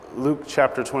Luke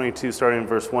chapter 22, starting in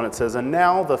verse 1, it says, "And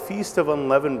now the feast of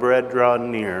unleavened bread drawed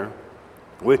near,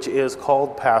 which is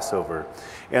called Passover.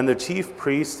 And the chief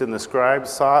priests and the scribes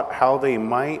sought how they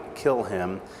might kill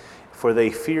him, for they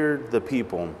feared the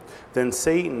people. Then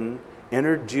Satan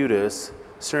entered Judas,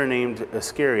 surnamed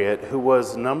Iscariot, who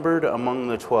was numbered among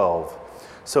the 12.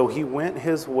 So he went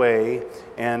his way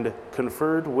and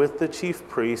conferred with the chief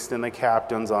priests and the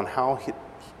captains on how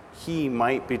he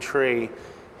might betray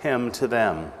him to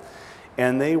them.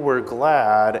 And they were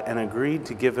glad and agreed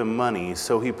to give him money.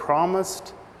 So he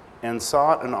promised and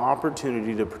sought an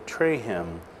opportunity to betray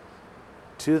him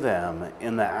to them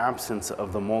in the absence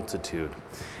of the multitude."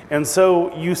 And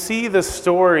so you see the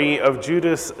story of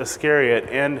Judas Iscariot,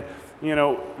 and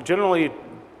generally,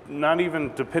 not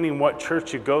even depending what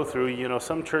church you go through,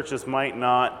 some churches might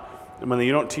not, when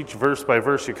you don't teach verse by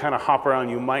verse, you kind of hop around,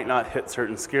 you might not hit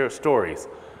certain stories.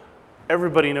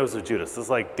 Everybody knows of Judas. It's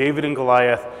like David and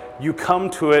Goliath. You come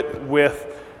to it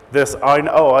with this, I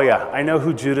know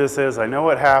who Judas is, I know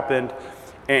what happened,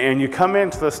 and you come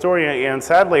into the story, and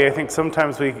sadly, I think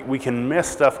sometimes we can miss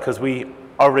stuff because we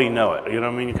already know it. You know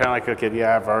what I mean? You're kind of like, okay,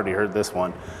 yeah, I've already heard this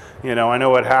one. I know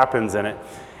what happens in it.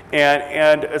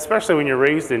 And especially when you're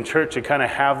raised in church, you kind of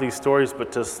have these stories,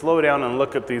 but to slow down and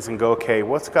look at these and go, okay,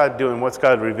 what's God doing? What's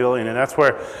God revealing? And that's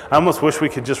where I almost wish we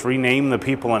could just rename the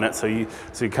people in it so you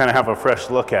kind of have a fresh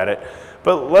look at it.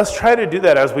 But let's try to do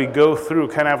that as we go through,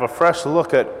 kind of have a fresh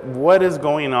look at what is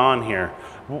going on here.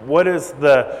 What is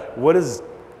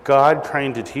God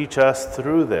trying to teach us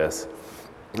through this?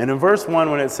 And in verse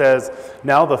 1, when it says,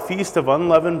 "Now the feast of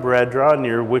unleavened bread draw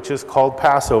near, which is called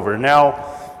Passover." Now,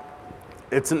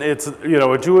 it's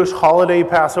a Jewish holiday.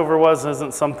 Passover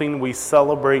isn't something we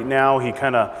celebrate now.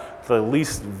 The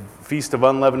least feast of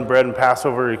unleavened bread and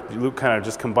Passover, Luke kind of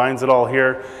just combines it all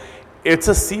here. It's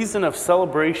a season of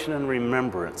celebration and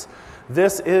remembrance.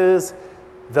 This is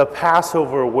the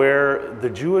Passover where the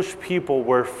Jewish people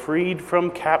were freed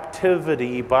from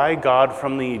captivity by God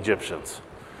from the Egyptians.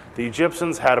 The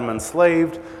Egyptians had them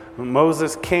enslaved.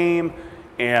 Moses came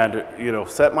and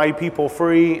set my people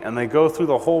free, and they go through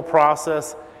the whole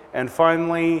process, and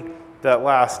finally that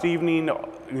last evening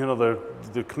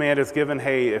the command is given,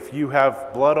 hey, if you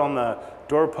have blood on the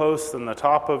doorposts and the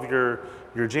top of your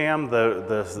jam,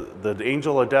 the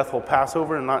angel of death will pass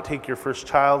over and not take your first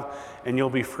child, and you'll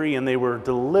be free. And they were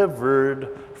delivered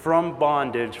from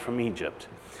bondage from Egypt.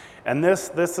 And this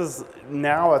is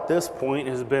now at this point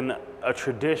has been a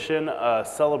tradition, a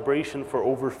celebration for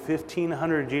over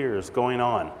 1,500 years going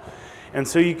on. And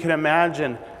so you can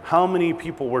imagine how many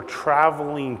people were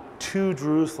traveling to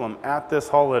Jerusalem at this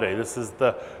holiday. This is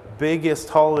the biggest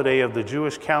holiday of the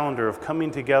Jewish calendar of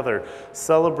coming together,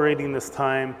 celebrating this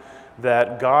time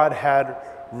that God had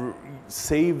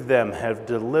saved them, had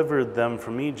delivered them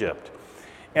from Egypt.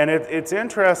 And it's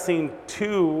interesting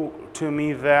too to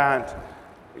me that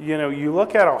you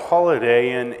look at a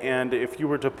holiday, and if you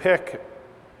were to pick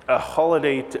a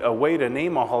holiday, a way to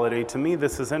name a holiday, to me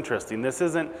this is interesting. This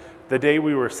isn't the day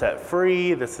we were set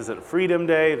free. This isn't Freedom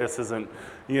Day. This isn't,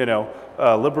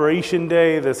 Liberation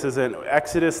Day. This isn't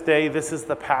Exodus Day. This is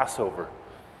the Passover.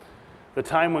 The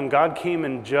time when God came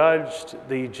and judged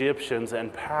the Egyptians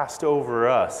and passed over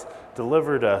us,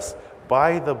 delivered us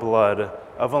by the blood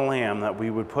of a lamb that we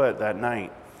would put that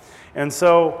night. And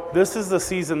so this is the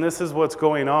season, this is what's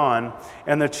going on.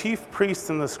 And the chief priests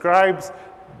and the scribes,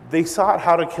 they sought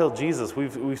how to kill Jesus.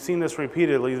 We've seen this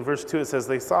repeatedly. In verse 2 it says,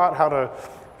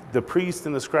 the priests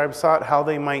and the scribes sought how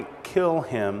they might kill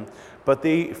him, but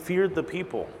they feared the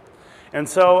people. And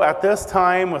so at this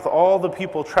time, with all the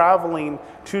people traveling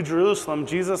to Jerusalem,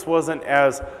 Jesus wasn't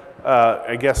as,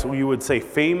 I guess you would say,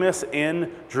 famous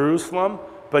in Jerusalem,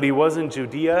 but he was in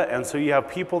Judea, and so you have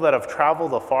people that have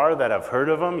traveled afar that have heard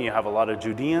of him. You have a lot of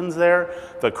Judeans there.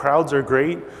 The crowds are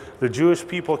great. The Jewish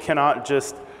people cannot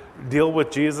just deal with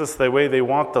Jesus the way they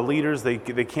want the leaders. They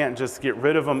can't just get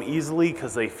rid of them easily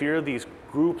because they fear these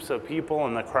groups of people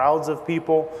and the crowds of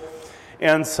people.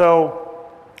 And so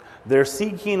they're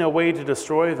seeking a way to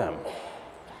destroy them.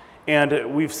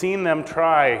 And we've seen them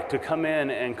try to come in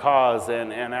and cause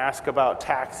and ask about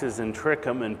taxes and trick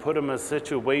them and put them in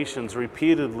situations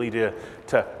repeatedly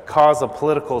to cause a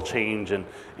political change and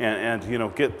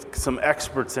get some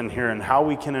experts in here and how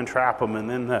we can entrap them. And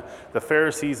then the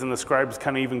Pharisees and the scribes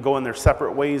kind of even go in their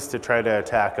separate ways to try to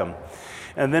attack them.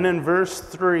 And then in verse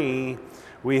 3,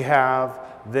 we have,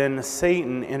 then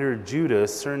Satan entered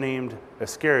Judas, surnamed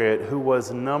Iscariot, who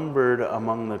was numbered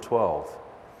among the 12.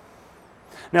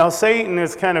 Now, Satan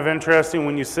is kind of interesting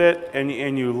when you sit and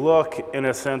you look, in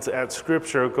a sense, at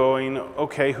Scripture going,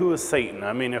 okay, who is Satan?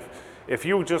 I mean, if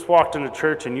you just walked into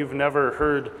church and you've never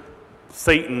heard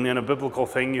Satan in a biblical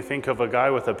thing, you think of a guy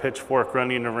with a pitchfork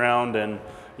running around and,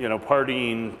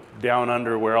 partying down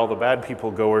under where all the bad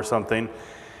people go or something.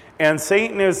 And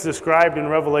Satan is described in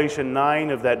Revelation 9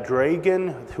 of that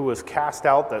dragon who was cast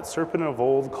out, that serpent of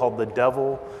old called the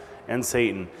devil and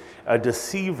Satan, a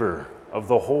deceiver of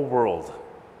the whole world.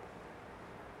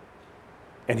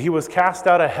 And he was cast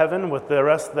out of heaven with the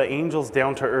rest of the angels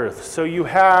down to earth. So you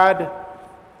had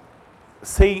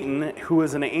Satan, who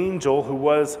is an angel, who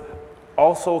was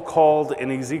also called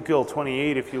in Ezekiel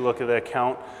 28, if you look at the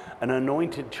account, an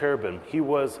anointed cherubim. He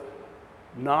was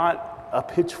not a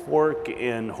pitchfork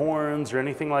and horns or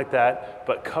anything like that,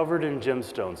 but covered in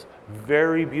gemstones.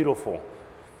 Very beautiful.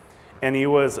 And he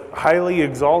was highly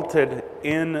exalted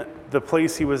in the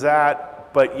place he was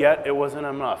at, but yet it wasn't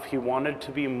enough. He wanted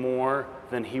to be more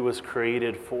than he was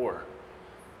created for.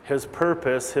 His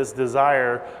purpose, his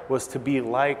desire was to be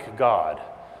like God,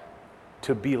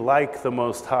 to be like the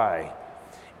Most High.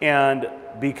 And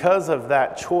because of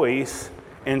that choice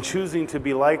and choosing to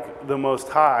be like the Most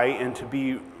High and to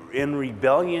be in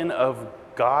rebellion of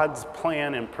God's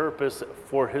plan and purpose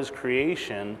for his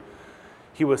creation,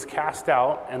 he was cast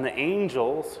out, and the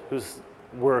angels, who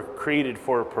were created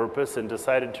for a purpose and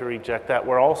decided to reject that,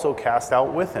 were also cast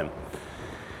out with him.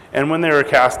 And when they were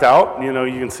cast out, you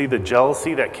can see the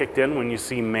jealousy that kicked in when you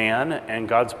see man and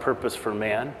God's purpose for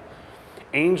man.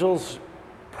 Angels'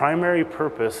 primary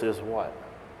purpose is what?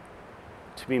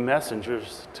 To be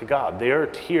messengers to God. They are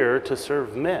here to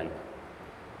serve men.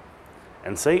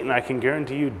 And Satan, I can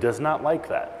guarantee you, does not like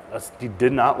that. He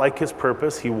did not like his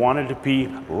purpose. He wanted to be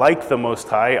like the Most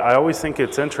High. I always think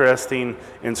it's interesting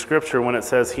in Scripture when it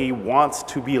says he wants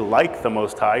to be like the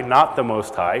Most High, not the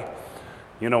Most High.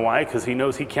 You know why? Because he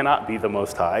knows he cannot be the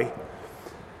Most High.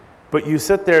 But you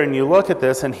sit there and you look at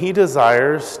this, and he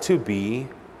desires to be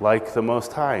like the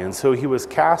Most High. And so he was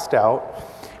cast out,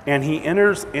 and he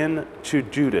enters into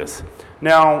Judas.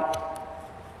 Now,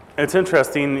 it's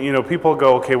interesting, people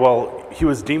go, okay, well, he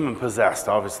was demon-possessed,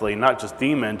 obviously, not just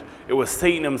demon. It was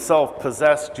Satan himself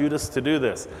possessed Judas to do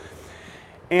this.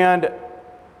 And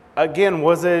again,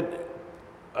 was it,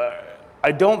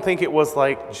 I don't think it was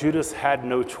like Judas had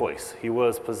no choice. He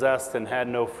was possessed and had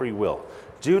no free will.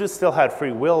 Judas still had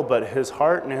free will, but his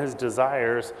heart and his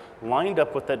desires lined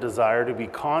up with that desire to be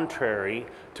contrary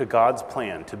to God's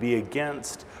plan, to be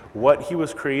against what he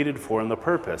was created for and the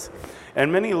purpose.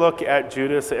 And many look at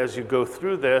Judas as you go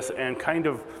through this and kind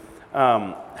of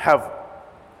have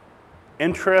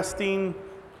interesting,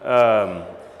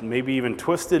 maybe even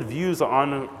twisted views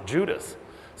on Judas.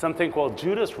 Some think, well,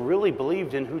 Judas really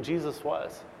believed in who Jesus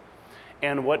was.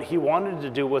 And what he wanted to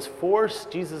do was force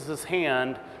Jesus'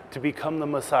 hand to become the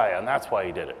Messiah, and that's why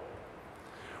he did it.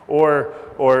 Or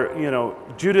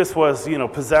Judas was,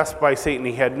 possessed by Satan.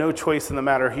 He had no choice in the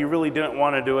matter. He really didn't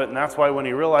want to do it, and that's why when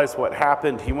he realized what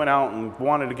happened, he went out and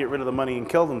wanted to get rid of the money and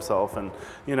killed himself. And,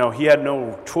 he had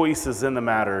no choices in the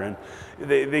matter. And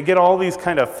they get all these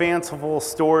kind of fanciful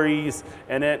stories,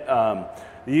 and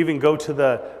you even go to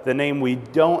the name. We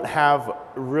don't have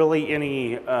really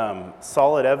any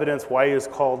solid evidence why he is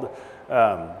called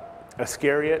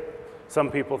Iscariot. Some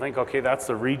people think, okay, that's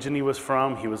the region he was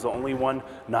from. He was the only one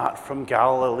not from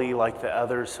Galilee like the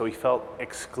others, so he felt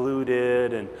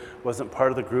excluded and wasn't part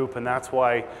of the group, and that's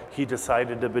why he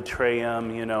decided to betray him.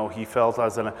 He felt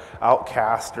as an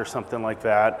outcast or something like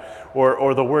that.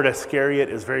 Or the word Iscariot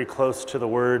is very close to the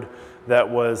word that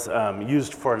was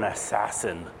used for an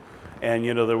assassin. And,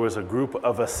 there was a group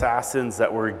of assassins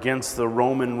that were against the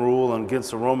Roman rule and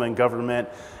against the Roman government.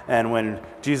 And when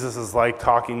Jesus is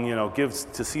talking, gives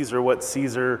to Caesar what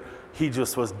Caesar, he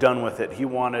just was done with it. He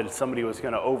wanted somebody who was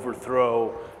going to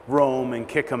overthrow Rome and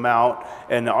kick him out.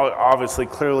 And obviously,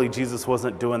 clearly, Jesus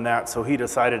wasn't doing that, so he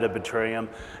decided to betray him.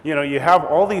 You have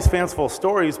all these fanciful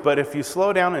stories, but if you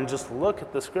slow down and just look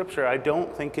at the Scripture, I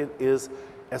don't think it is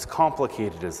as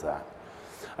complicated as that.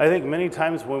 I think many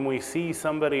times when we see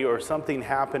somebody or something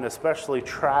happen, especially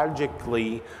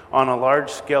tragically on a large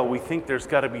scale, we think there's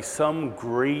got to be some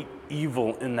great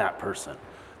evil in that person.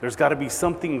 There's got to be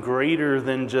something greater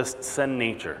than just sin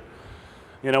nature.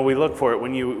 We look for it.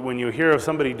 When you hear of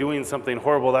somebody doing something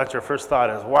horrible, that's your first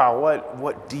thought is, wow,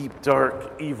 what deep,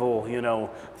 dark, evil,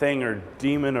 thing or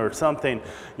demon or something.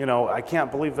 I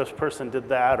can't believe this person did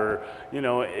that, or,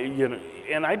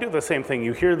 and I do the same thing.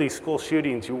 You hear these school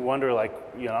shootings, you wonder,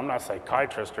 I'm not a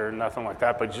psychiatrist or nothing like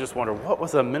that, but you just wonder, what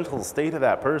was the mental state of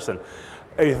that person?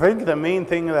 I think the main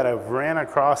thing that I've ran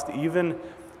across, even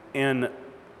in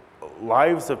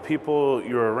lives of people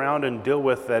you're around and deal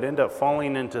with that end up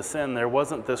falling into sin, there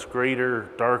wasn't this greater,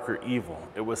 darker evil.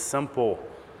 It was simple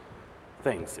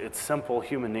things. It's simple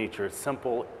human nature. It's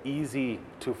simple, easy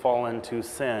to fall into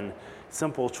sin.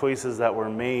 Simple choices that were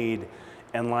made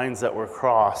and lines that were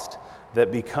crossed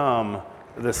that become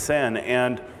the sin.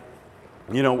 And,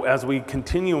 as we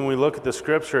continue and we look at the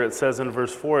scripture, it says in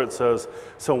verse 4, it says,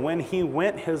 "So when he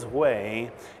went his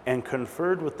way and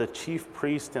conferred with the chief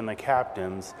priest and the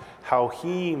captains, how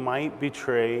he might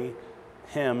betray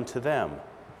him to them."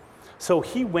 So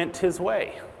he went his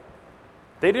way.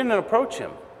 They didn't approach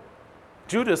him.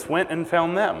 Judas went and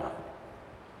found them.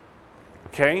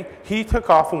 Okay? He took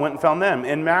off and went and found them.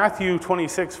 In Matthew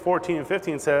 26, 14 and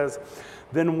 15 says,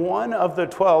 "Then one of the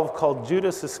 12, called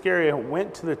Judas Iscariot,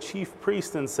 went to the chief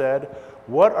priest and said,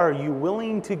 'What are you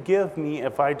willing to give me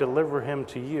if I deliver him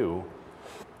to you?'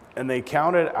 And they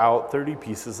counted out 30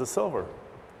 pieces of silver."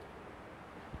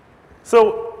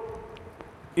 So,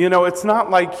 it's not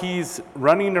like he's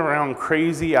running around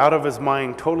crazy, out of his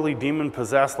mind, totally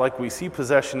demon-possessed like we see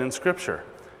possession in Scripture.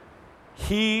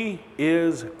 He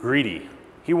is greedy.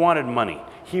 He wanted money.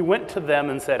 He went to them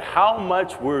and said, "How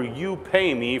much will you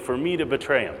pay me for me to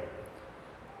betray him?"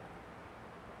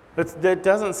 That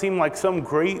doesn't seem like some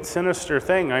great sinister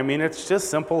thing. I mean, it's just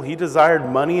simple. He desired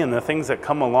money and the things that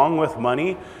come along with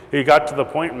money. He got to the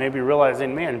point maybe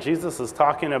realizing, man, Jesus is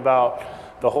talking about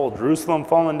the whole Jerusalem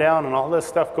falling down and all this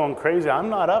stuff going crazy. I'm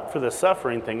not up for the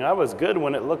suffering thing. I was good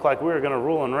when it looked like we were going to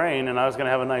rule and reign and I was going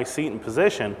to have a nice seat and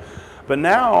position. But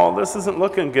now this isn't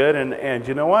looking good, and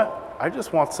you know what? I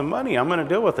just want some money. I'm going to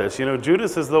deal with this.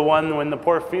 Judas is the one, when the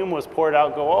perfume was poured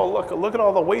out, go, "Oh, look at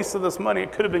all the waste of this money.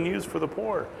 It could have been used for the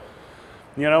poor."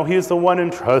 He's the one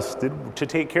entrusted to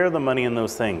take care of the money and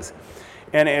those things.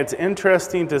 And it's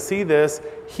interesting to see this.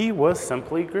 He was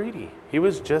simply greedy. He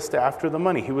was just after the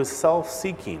money. He was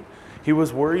self-seeking. He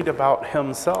was worried about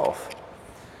himself.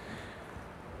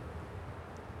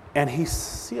 And he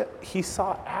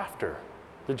sought after.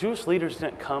 The Jewish leaders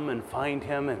didn't come and find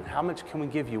him and, "How much can we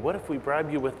give you? What if we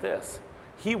bribe you with this?"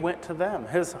 He went to them.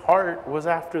 His heart was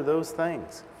after those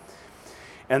things.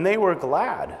 And they were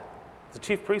glad. The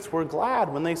chief priests were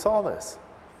glad when they saw this.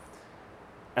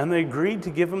 And they agreed to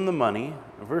give him the money.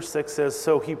 Verse 6 says,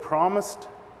 "So he promised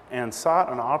and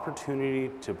sought an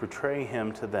opportunity to betray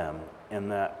him to them in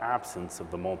the absence of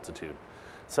the multitude."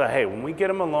 So, hey, when we get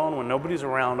him alone, when nobody's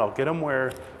around, I'll get him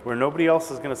where nobody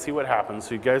else is going to see what happens,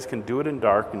 so you guys can do it in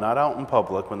dark, not out in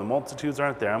public. When the multitudes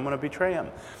aren't there, I'm going to betray him.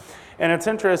 And it's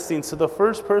interesting. So the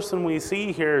first person we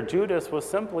see here, Judas, was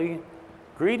simply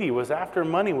greedy, was after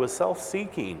money, was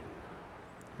self-seeking.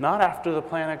 Not after the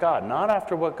plan of God, not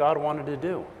after what God wanted to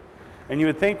do. And you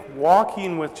would think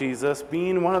walking with Jesus,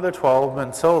 being one of the 12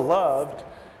 and so loved,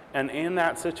 and in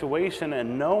that situation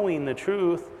and knowing the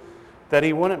truth, that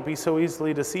he wouldn't be so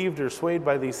easily deceived or swayed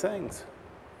by these things.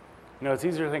 It's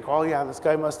easier to think, "Oh yeah, this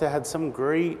guy must have had some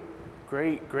great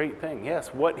thing."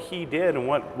 Yes, what he did and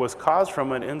what was caused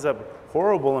from it ends up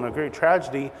horrible and a great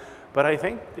tragedy, but I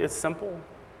think it's simple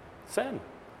sin.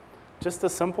 Just a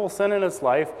simple sin in his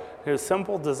life, his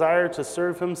simple desire to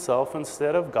serve himself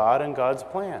instead of God and God's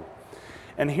plan.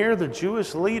 And here the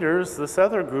Jewish leaders, this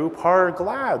other group, are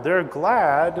glad. They're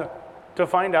glad to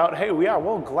find out, hey,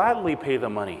 we'll gladly pay the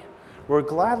money. We're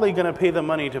gladly going to pay the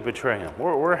money to betray him.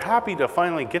 We're happy to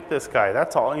finally get this guy.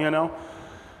 That's all,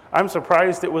 I'm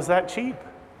surprised it was that cheap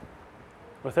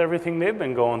with everything they've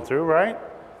been going through, right?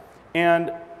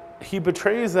 And he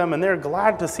betrays them, and they're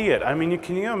glad to see it. I mean,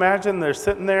 can you imagine? They're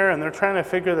sitting there, and they're trying to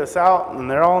figure this out,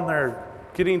 and they're all in there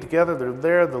getting together. They're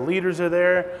there. The leaders are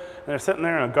there, and they're sitting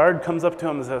there, and a guard comes up to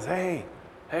him and says, hey,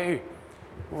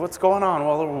 what's going on?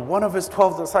 Well, one of his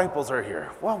 12 disciples are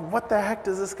here. Well, what the heck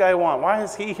does this guy want? Why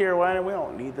is he here? We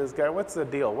don't need this guy. What's the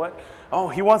deal? What? Oh,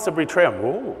 he wants to betray him.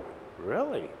 Oh,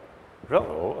 really?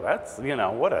 Oh, that's,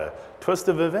 what a twist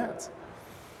of events.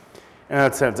 In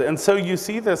that sense. And so you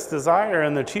see this desire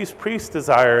and the chief priest's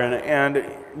desire, and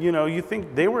you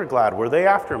think they were glad. Were they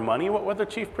after money? What would the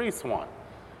chief priests want?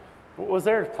 What was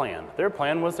their plan? Their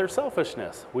plan was their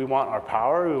selfishness. We want our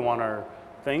power, we want our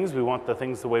things, we want the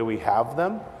things the way we have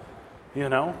them.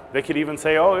 They could even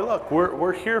say, "Oh, look,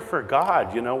 we're here for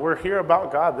God. We're here about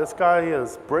God. This guy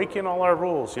is breaking all our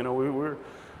rules.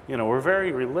 We're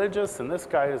very religious, and this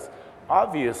guy is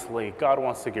obviously God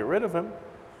wants to get rid of him.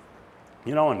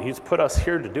 And he's put us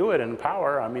here to do it in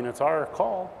power. I mean, it's our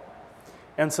call."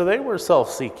 And so they were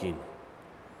self-seeking.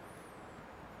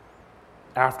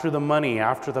 After the money,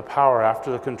 after the power,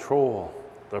 after the control,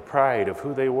 the pride of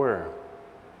who they were.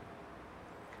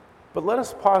 But let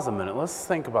us pause a minute. Let's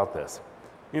think about this.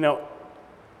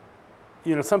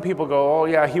 Some people go, "Oh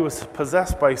yeah, he was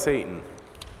possessed by Satan."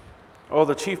 Oh,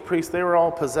 the chief priests, they were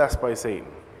all possessed by Satan.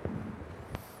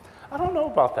 I don't know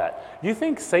about that. Do you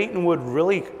think Satan would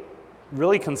really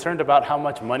really concerned about how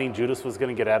much money Judas was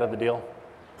going to get out of the deal?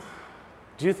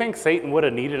 Do you think Satan would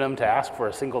have needed him to ask for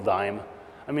a single dime?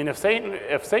 I mean, if Satan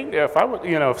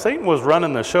was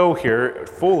running the show here,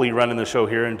 fully running the show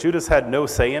here, and Judas had no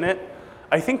say in it,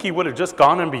 I think he would have just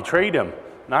gone and betrayed him,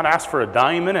 not asked for a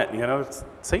dime in it.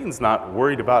 Satan's not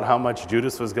worried about how much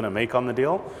Judas was going to make on the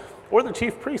deal, or the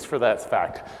chief priest for that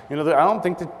fact. I don't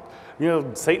think that,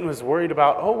 Satan was worried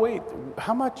about, oh wait,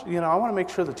 how much, I want to make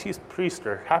sure the chief priests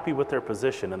are happy with their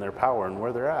position and their power and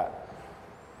where they're at.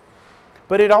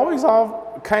 But it always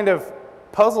all kind of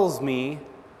puzzles me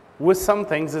with some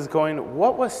things is going,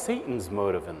 what was Satan's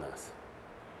motive in this?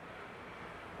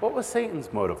 What was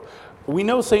Satan's motive? We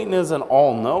know Satan isn't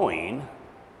all-knowing.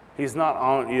 He's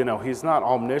not, he's not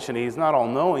omniscient. He's not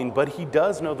all-knowing, but he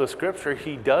does know the Scripture.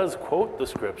 He does quote the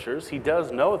Scriptures. He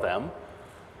does know them.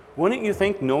 Wouldn't you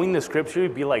think knowing the Scripture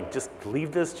would be like, just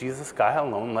leave this Jesus guy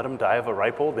alone, let him die of a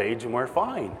ripe old age, and we're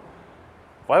fine?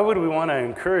 Why would we want to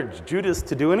encourage Judas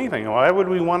to do anything? Why would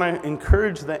we want to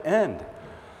encourage the end?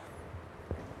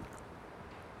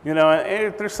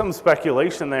 There's some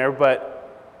speculation there, but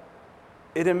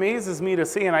it amazes me to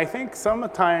see, and I think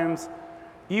sometimes,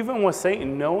 even with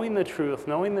Satan, knowing the truth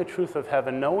of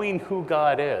heaven, knowing who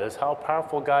God is, how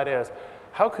powerful God is,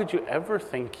 how could you ever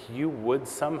think you would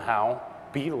somehow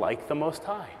be like the Most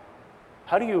High?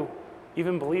 How do you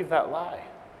even believe that lie?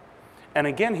 And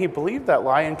again, he believed that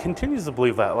lie and continues to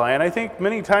believe that lie. And I think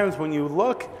many times when you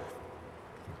look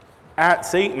at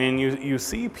Satan and you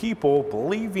see people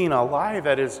believing a lie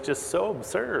that is just so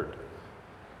absurd,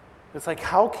 it's like,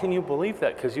 how can you believe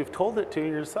that? Because you've told it to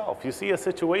yourself. You see a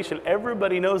situation,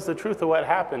 everybody knows the truth of what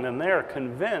happened, and they're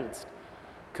convinced,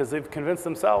 because they've convinced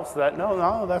themselves that,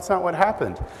 no, that's not what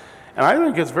happened. And I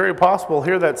think it's very possible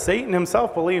here that Satan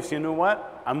himself believes, you know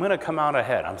what? I'm going to come out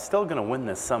ahead. I'm still going to win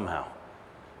this somehow.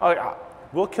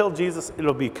 We'll kill Jesus.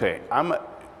 It'll be okay. I'm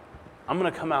going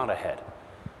to come out ahead.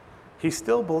 He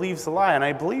still believes the lie, and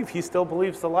I believe he still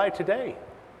believes the lie today.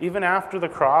 Even after the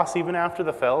cross, even after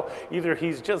the fall, either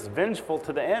he's just vengeful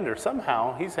to the end, or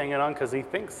somehow he's hanging on because he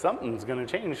thinks something's going to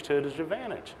change to his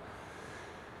advantage.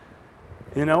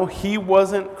 He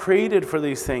wasn't created for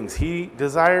these things. He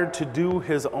desired to do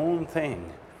his own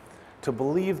thing, to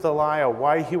believe the lie of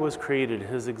why he was created,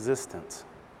 his existence.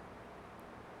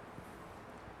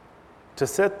 To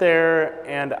sit there,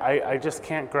 and I just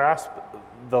can't grasp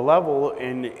the level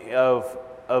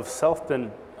of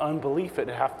self-unbelief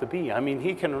it'd have to be. I mean,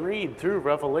 he can read through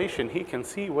Revelation. He can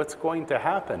see what's going to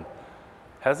happen.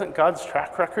 Hasn't God's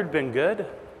track record been good?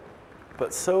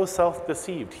 But so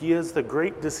self-deceived. He is the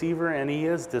great deceiver, and he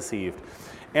is deceived.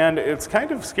 And it's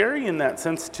kind of scary in that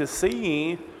sense to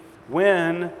see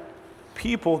when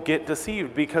people get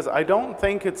deceived, because I don't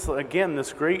think it's, again,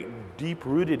 this great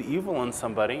deep-rooted evil in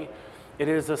somebody. It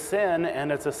is a sin,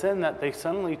 and it's a sin that they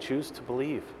suddenly choose to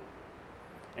believe.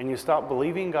 And you stop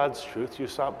believing God's truth, you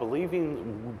stop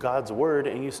believing God's word,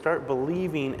 and you start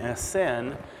believing a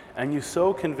sin, and you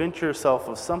so convince yourself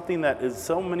of something that is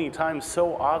so many times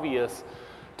so obvious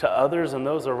to others and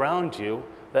those around you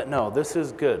that, no, this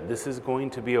is good, this is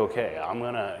going to be okay. I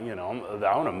want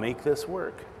to make this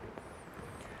work.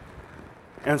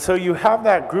 And so you have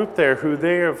that group there who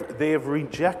they have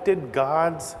rejected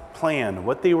God's plan,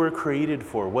 what they were created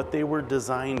for, what they were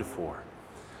designed for.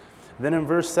 Then in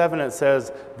verse 7 it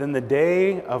says, "Then the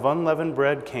day of unleavened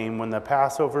bread came when the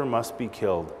Passover must be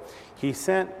killed. He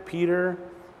sent Peter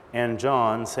and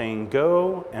John, saying,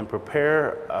 'Go and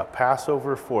prepare a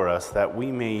Passover for us, that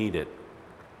we may eat it.'"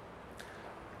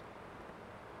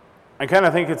 I kind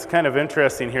of think it's kind of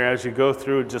interesting here as you go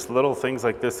through just little things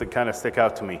like this that kind of stick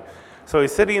out to me. So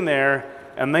he's sitting there,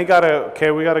 and we got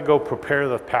to go prepare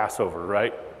the Passover,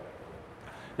 right?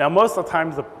 Now, most of the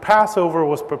times, the Passover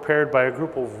was prepared by a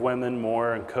group of women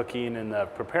more, and cooking and the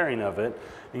preparing of it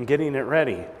and getting it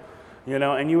ready.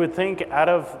 And you would think out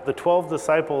of the 12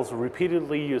 disciples,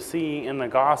 repeatedly you see in the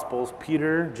Gospels,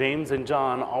 Peter, James, and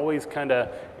John always kind of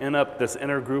end up this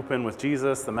inner group in with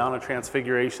Jesus, the Mount of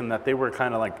Transfiguration, that they were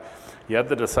kind of like, you had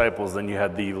the disciples, then you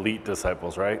had the elite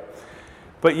disciples, right?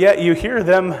 But yet you hear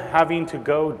them having to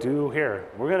go do here.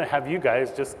 We're going to have you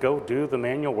guys just go do the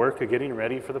manual work of getting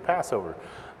ready for the Passover.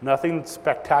 Nothing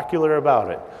spectacular about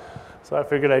it. So I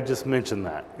figured I'd just mention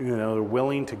that. They're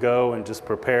willing to go and just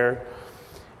prepare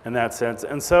in that sense.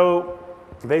 And so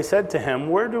they said to him,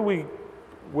 where do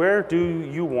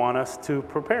you want us to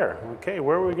prepare? Okay,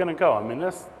 where are we going to go? I mean,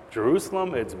 this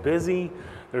Jerusalem, it's busy.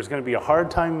 There's going to be a hard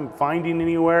time finding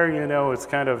anywhere. It's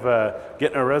kind of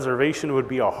getting a reservation would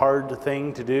be a hard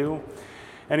thing to do.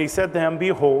 And he said to them,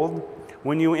 "Behold,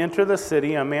 when you enter the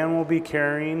city, a man will be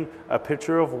carrying a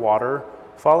pitcher of water.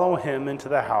 Follow him into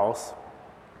the house,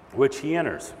 which he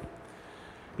enters.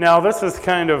 Now, this is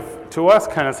to us,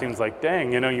 kind of seems like,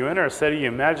 dang, you enter a city, you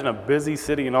imagine a busy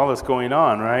city and all this going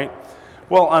on, right?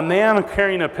 Well, a man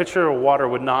carrying a pitcher of water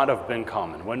would not have been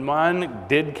common. When man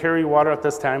did carry water at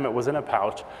this time, it was in a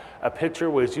pouch. A pitcher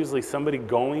was usually somebody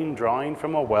drawing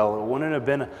from a well. It wouldn't have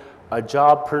been a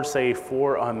job per se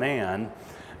for a man.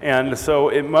 And so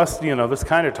it must, this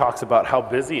kind of talks about how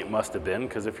busy it must have been,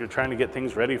 because if you're trying to get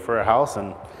things ready for a house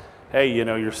and hey,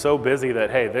 you're so busy that,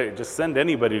 hey, they just send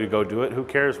anybody to go do it. Who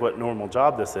cares what normal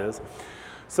job this is?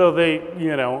 So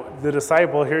the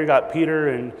disciple, here you got Peter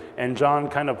and John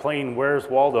kind of playing Where's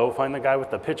Waldo, find the guy with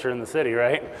the pitcher in the city,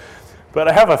 right? But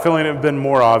I have a feeling it would have been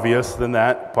more obvious than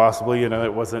that, possibly.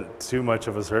 It wasn't too much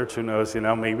of a search. Who knows?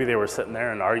 Maybe they were sitting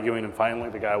there and arguing, and finally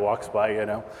the guy walks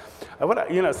by.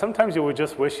 Sometimes you would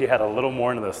just wish you had a little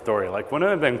more into the story. Like, wouldn't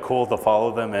it have been cool to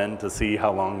follow them in to see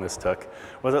how long this took?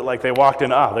 Was it like they walked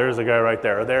in? There's a guy right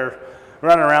there. Or they're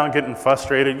running around getting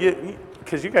frustrated.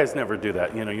 Because you guys never do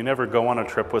that. You never go on a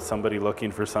trip with somebody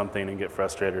looking for something and get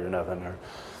frustrated or nothing.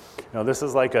 Or, this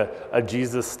is like a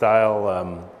Jesus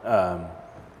style.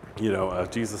 A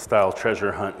Jesus-style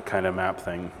treasure hunt kind of map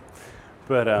thing.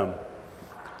 But,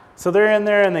 so they're in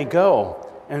there and they go.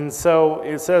 And so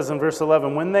it says in verse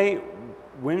 11,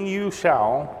 when you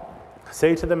shall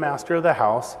say to the master of the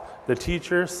house, the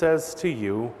teacher says to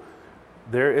you,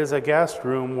 there is a guest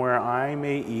room where I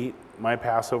may eat my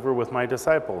Passover with my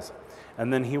disciples.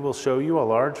 And then he will show you a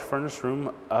large furnished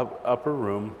room, upper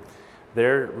room,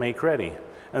 there make ready.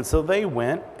 And so they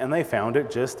went and they found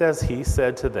it just as he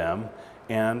said to them,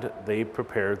 and they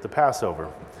prepared the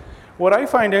Passover. What I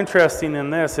find interesting in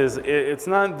this is it's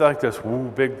not like this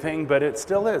big thing, but it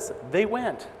still is. They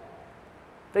went.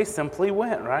 They simply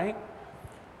went, right?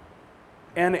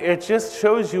 And it just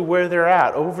shows you where they're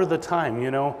at over the time,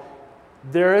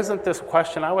 There isn't this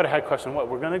question. I would have had a question,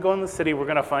 we're going to go in the city, we're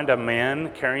going to find a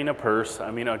man carrying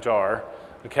a jar,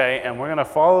 okay, and we're going to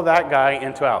follow that guy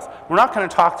into a house. We're not going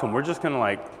to talk to him. We're just going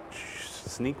to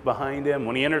sneak behind him.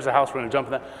 When he enters the house, we're going to jump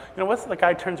in that. What's the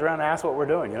guy turns around and asks what we're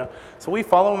doing, So we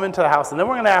follow him into the house, and then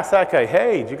we're going to ask that guy,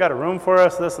 hey, you got a room for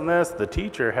us, this and this? The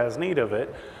teacher has need of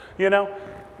it,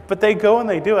 But they go and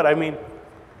they do it. I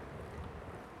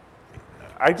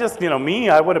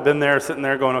would have been there, sitting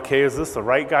there going, okay, is this the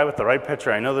right guy with the right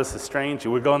picture? I know this is strange.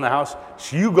 You would go in the house.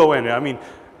 You go in.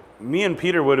 Me and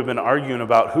Peter would have been arguing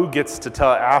about who gets to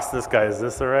ask this guy, is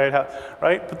this the right house?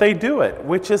 Right? But they do it,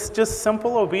 which is just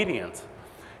simple obedience.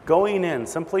 Going in,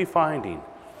 simply finding.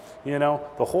 The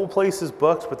whole place is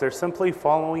booked, but they're simply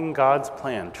following God's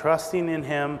plan, trusting in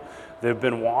Him. They've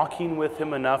been walking with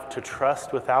Him enough to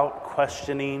trust without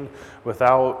questioning,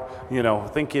 without,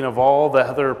 thinking of all the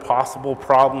other possible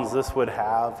problems this would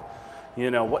have.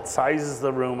 What size is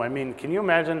the room? Can you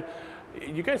imagine?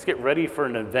 You guys get ready for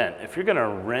an event. If you're going to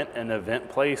rent an event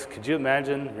place, could you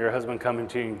imagine your husband coming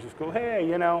to you and just go,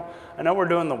 hey, I know we're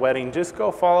doing the wedding. Just go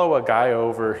follow a guy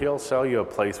over. He'll sell you a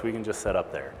place. We can just set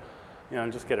up there.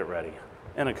 Just get it ready.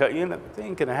 And it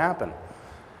ain't going to happen.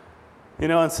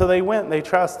 And so they went, they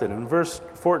trusted. In verse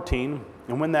 14,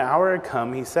 and when the hour had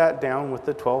come, he sat down with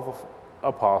the 12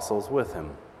 apostles with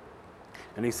him.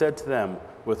 And he said to them,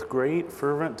 with great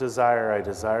fervent desire, I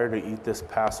desire to eat this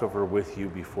Passover with you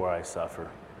before I suffer.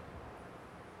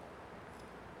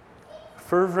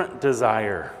 Fervent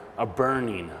desire, a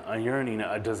burning, a yearning,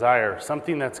 a desire,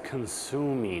 something that's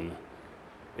consuming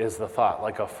is the thought,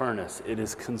 like a furnace. It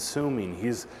is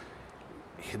consuming.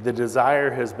 The desire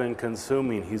has been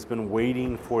consuming. He's been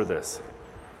waiting for this.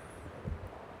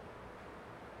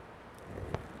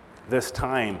 This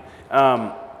time.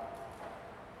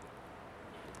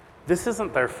 This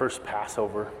isn't their first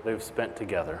Passover they've spent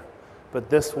together, but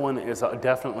this one is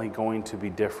definitely going to be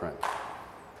different.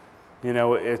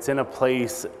 It's in a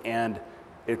place and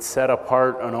it's set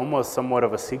apart and almost somewhat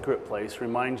of a secret place.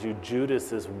 Reminds you,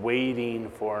 Judas is waiting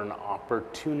for an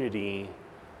opportunity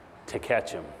to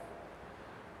catch him.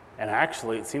 And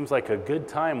actually, it seems like a good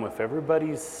time. If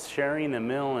everybody's sharing a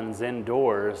meal and is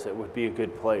indoors, it would be a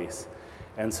good place.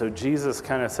 And so Jesus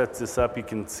kind of sets this up. You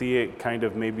can see it kind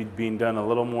of maybe being done a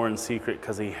little more in secret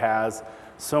because he has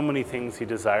so many things he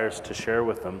desires to share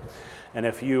with them. And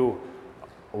if you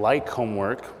like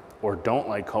homework or don't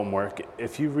like homework,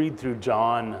 if you read through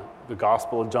John, the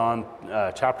Gospel of John,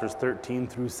 chapters 13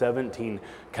 through 17,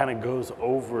 kind of goes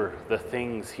over the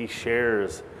things he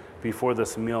shares before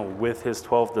this meal with his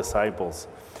 12 disciples.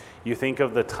 You think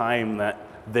of the time that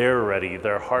they're ready,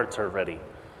 their hearts are ready.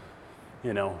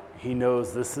 He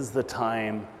knows this is the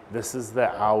time, this is the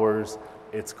hours,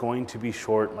 it's going to be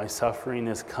short, my suffering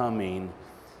is coming.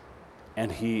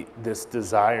 And this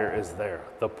desire is there.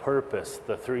 The purpose,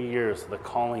 the 3 years, the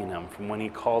calling him from when he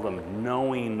called him,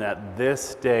 knowing that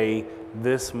this day,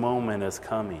 this moment is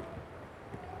coming.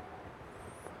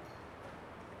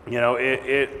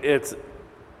 It's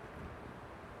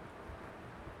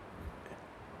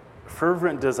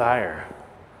fervent desire.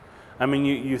 I mean,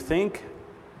 you think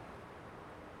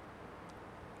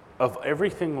of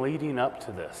everything leading up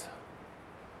to this.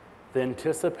 The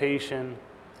anticipation,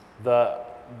 the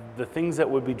things that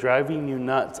would be driving you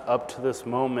nuts up to this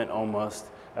moment almost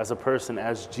as a person,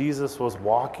 as Jesus was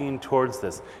walking towards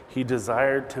this. He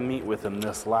desired to meet with him,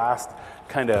 this last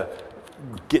kind of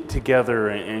get together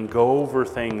and go over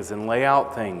things and lay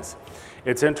out things.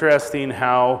 It's interesting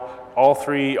how all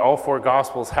four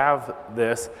Gospels have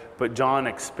this, but John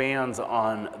expands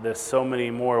on this so many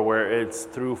more, where it's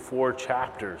through 4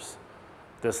 chapters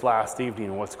this last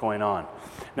evening, what's going on.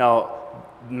 Now,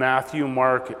 Matthew,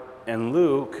 Mark, and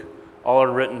Luke all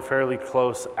are written fairly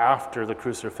close after the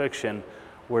crucifixion,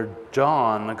 where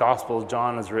John, the Gospel of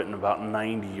John, is written about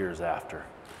 90 years after.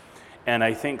 And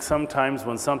I think sometimes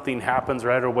when something happens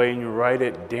right away and you write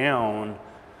it down,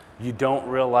 you don't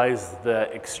realize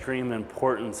the extreme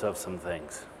importance of some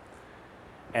things.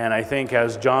 And I think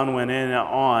as John went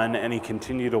on and he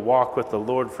continued to walk with the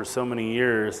Lord for so many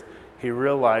years, he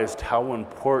realized how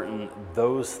important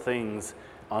those things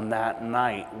on that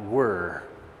night were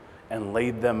and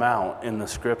laid them out in the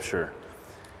scripture.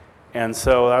 And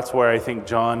so that's where I think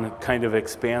John kind of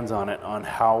expands on it, on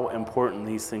how important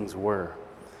these things were.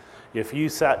 If you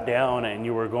sat down and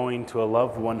you were going to a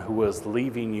loved one who was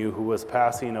leaving you, who was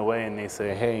passing away, and they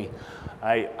say, hey,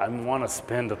 I want to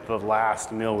spend the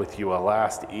last meal with you, a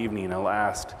last evening, a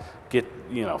last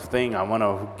thing, I want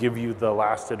to give you the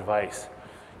last advice.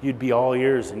 You'd be all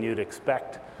ears and you'd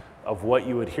expect of what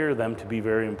you would hear them to be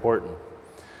very important.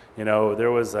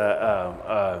 There was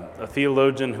a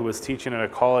theologian who was teaching at a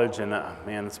college, and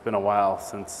it's been a while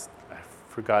since I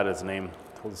forgot his name.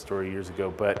 I told the story years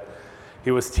ago, but he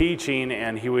was teaching,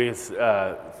 and he was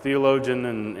a theologian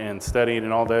and studied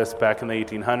and all this back in the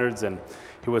 1800s, and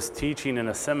he was teaching in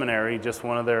a seminary, just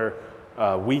one of their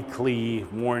weekly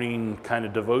morning kind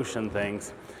of devotion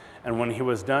things. And when he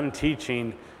was done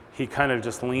teaching, he kind of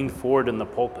just leaned forward in the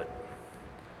pulpit.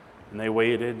 And they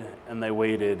waited, and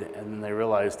then they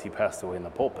realized he passed away in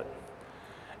the pulpit.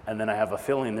 And then I have a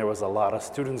feeling there was a lot of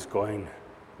students going,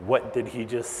 what did he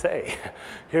just say?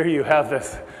 Here you have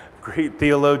this great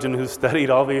theologian who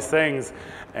studied all these things,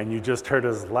 and you just heard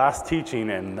his last teaching,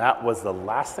 and that was the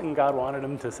last thing God wanted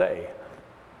him to say.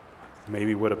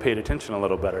 Maybe would have paid attention a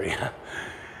little better, yeah.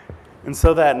 And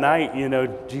so that night,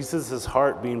 Jesus'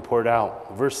 heart being poured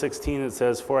out. Verse 16, it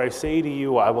says, for I say to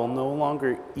you, I will no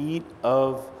longer eat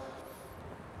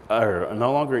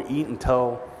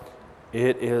until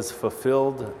it is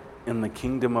fulfilled in the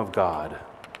kingdom of God.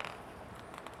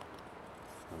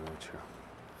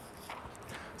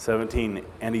 17,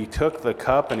 and he took the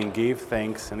cup and he gave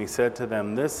thanks, and he said to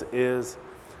them,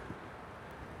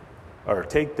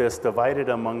 take this, divide it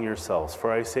among yourselves.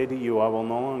 For I say to you, I will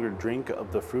no longer drink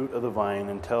of the fruit of the vine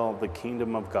until the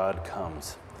kingdom of God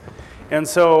comes. And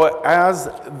so as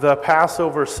the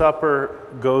Passover supper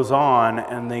goes on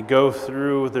and they go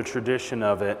through the tradition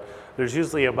of it, there's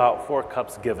usually about 4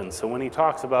 cups given. So when he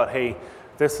talks about, hey,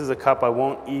 this is a cup I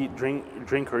won't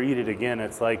drink or eat it again,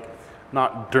 it's like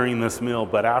not during this meal,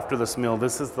 but after this meal,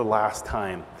 this is the last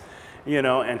time,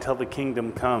 until the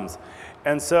kingdom comes.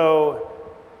 And so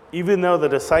even though the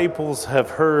disciples have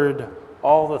heard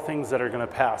all the things that are going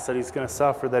to pass, that he's going to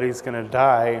suffer, that he's going to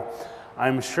die,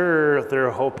 I'm sure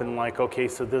they're hoping okay,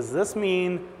 so does this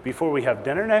mean before we have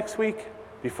dinner next week,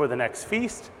 before the next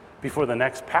feast, before the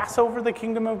next Passover, the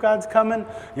kingdom of God's coming?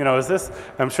 Is this,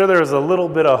 I'm sure there's a little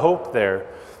bit of hope there,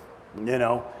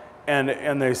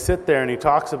 and they sit there and he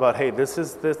talks about, hey,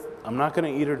 this, I'm not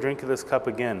going to eat or drink of this cup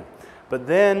again. But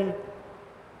then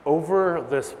over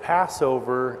this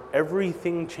Passover,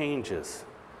 everything changes.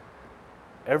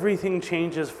 Everything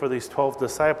changes for these 12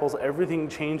 disciples. Everything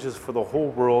changes for the whole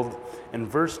world. In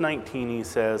verse 19, he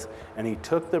says, and he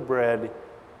took the bread,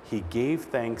 he gave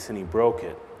thanks, and he broke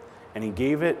it. And he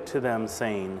gave it to them,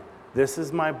 saying, this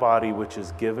is my body, which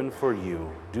is given for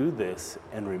you. Do this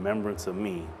in remembrance of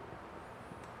me.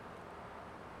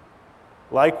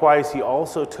 Likewise, he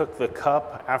also took the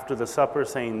cup after the supper,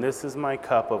 saying, this is my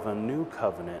cup of a new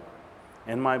covenant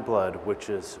in my blood, which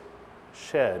is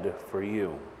shed for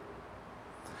you.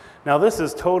 Now, this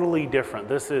is totally different.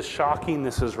 This is shocking.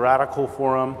 This is radical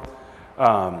for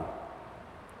them.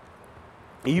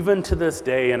 Even to this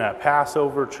day, in a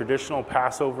Passover, traditional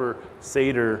Passover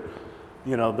Seder,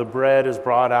 the bread is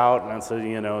brought out, and so,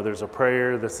 there's a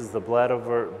prayer. This is the bread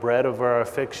of our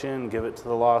affliction. Give it to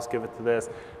the lost, give it to this.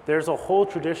 There's a whole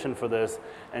tradition for this,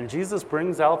 and Jesus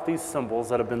brings out these symbols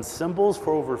that have been symbols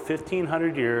for over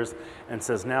 1,500 years and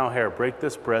says, now here, break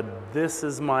this bread. This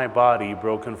is my body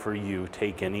broken for you.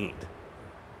 Take and eat.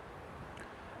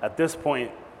 At this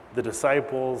point, the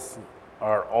disciples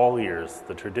are all ears.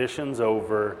 The tradition's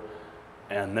over,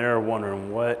 and they're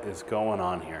wondering what is going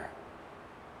on here.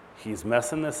 He's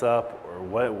messing this up, or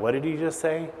what did he just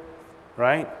say?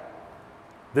 Right?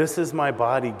 This is my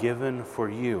body given for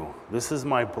you. This is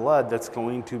my blood that's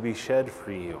going to be shed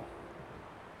for you.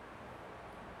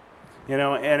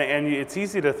 And it's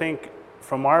easy to think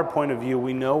from our point of view,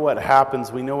 we know what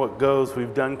happens, we know what goes,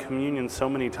 we've done communion so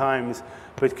many times,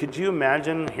 but could you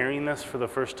imagine hearing this for the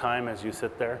first time as you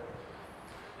sit there?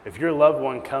 If your loved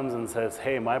one comes and says,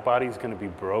 hey, my body's going to be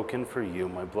broken for you,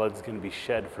 my blood's going to be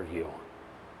shed for you.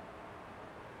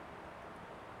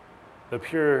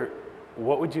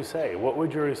 What would you say? What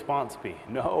would your response be?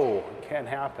 No, it can't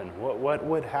happen. What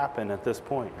would happen at this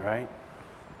point, right?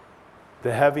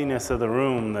 The heaviness of the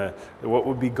room, what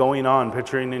would be going on,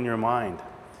 picturing in your mind.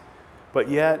 But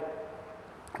yet,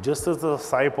 just as the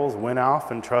disciples went off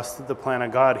and trusted the plan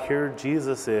of God, here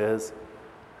Jesus is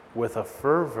with a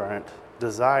fervent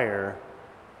desire,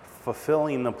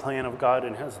 fulfilling the plan of God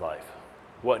in his life.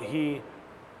 What he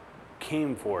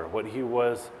came for, what he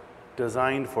was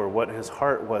designed for, what his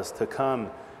heart was to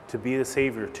come, to be the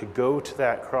Savior, to go to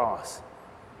that cross.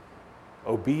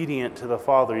 Obedient to the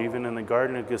Father, even in the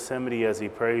Garden of Gethsemane as he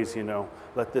prays,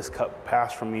 let this cup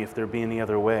pass from me if there be any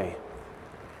other way.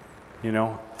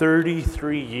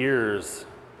 33 years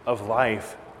of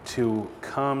life to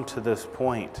come to this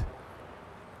point.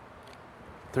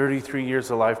 33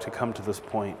 years of life to come to this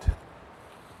point.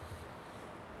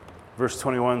 Verse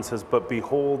 21 says, but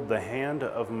behold, the hand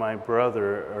of my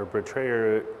brother or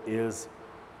betrayer is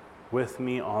with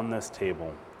me on this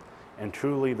table. And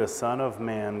truly the Son of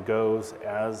Man goes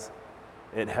as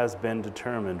it has been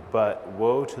determined, but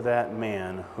woe to that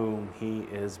man whom he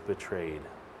is betrayed.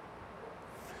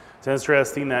 It's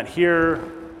interesting that here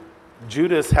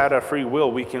Judas had a free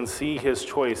will. We can see his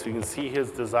choice. We can see his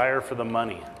desire for the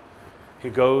money. He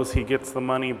goes, he gets the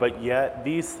money, but yet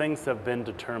these things have been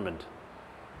determined.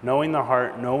 Knowing the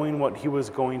heart, knowing what he was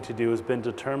going to do has been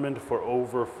determined for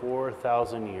over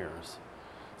 4,000 years.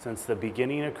 Since the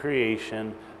beginning of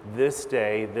creation, this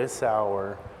day, this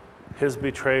hour, his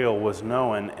betrayal was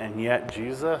known, and yet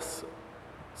Jesus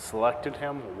selected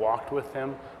him, walked with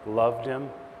him, loved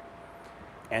him.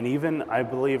 And even, I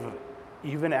believe,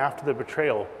 even after the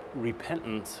betrayal,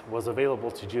 repentance was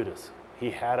available to Judas. He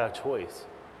had a choice.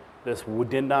 This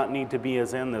did not need to be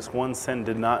his end. This one sin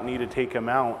did not need to take him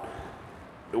out.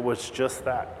 It was just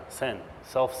that, sin,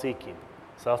 self-seeking,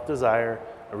 self-desire,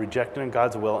 a rejection of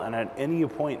God's will, and at any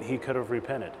point he could have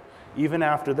repented. Even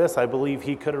after this, I believe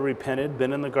he could have repented,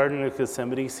 been in the Garden of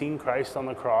Gethsemane, seen Christ on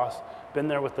the cross, been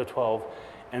there with the 12.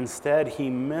 Instead, he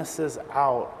misses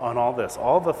out on all this,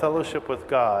 all the fellowship with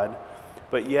God,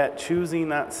 but yet choosing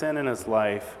that sin in his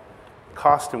life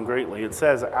cost him greatly. It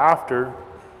says after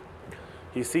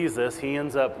he sees this, he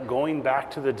ends up going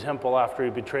back to the temple after he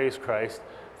betrays Christ,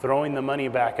 throwing the money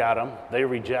back at him. They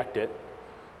reject it.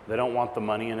 They don't want the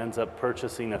money, and ends up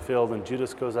purchasing a field, and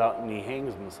Judas goes out and he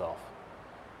hangs himself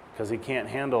because he can't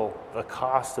handle the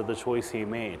cost of the choice he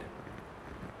made.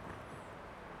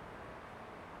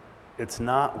 It's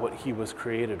not what he was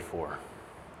created for.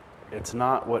 It's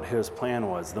not what his plan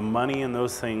was. The money and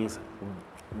those things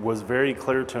was very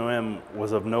clear to him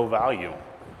was of no value.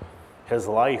 His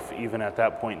life, even at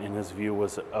that point in his view,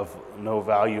 was of no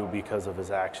value because of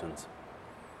his actions.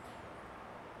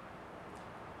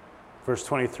 Verse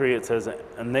 23, it says,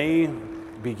 and they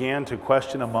began to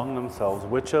question among themselves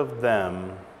which of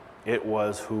them it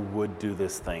was who would do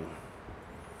this thing.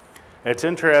 It's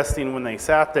interesting when they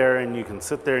sat there, and you can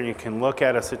sit there and you can look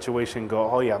at a situation and go,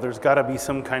 oh yeah, there's got to be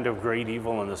some kind of great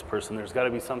evil in this person. There's got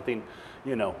to be something,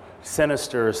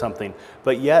 sinister or something.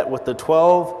 But yet with the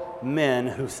 12 men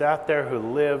who sat there, who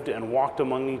lived and walked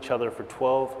among each other for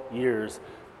 12 years,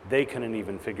 they couldn't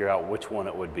even figure out which one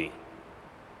it would be.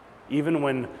 Even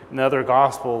when in the other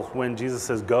gospel, when Jesus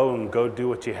says, go do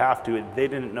what you have to, they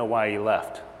didn't know why he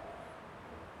left.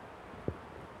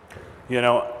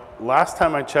 Last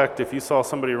time I checked, if you saw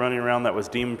somebody running around that was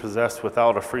demon-possessed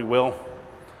without a free will,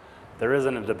 there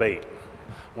isn't a debate.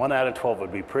 1 out of 12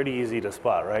 would be pretty easy to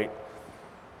spot, right?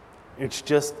 It's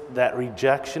just that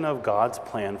rejection of God's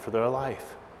plan for their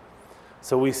life.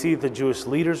 So we see the Jewish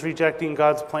leaders rejecting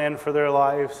God's plan for their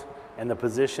lives, and the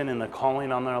position and the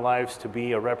calling on their lives to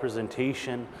be a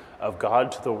representation of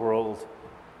God to the world.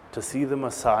 to see the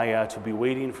Messiah, to be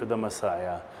waiting for the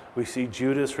Messiah. We see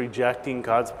Judas rejecting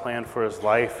God's plan for his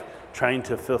life, trying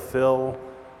to fulfill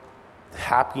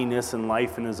happiness in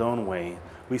life in his own way.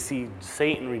 We see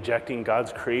Satan rejecting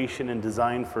God's creation and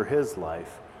design for his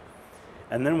life.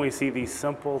 And then we see these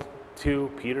simple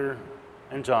two, Peter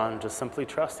and John, just simply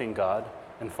trusting God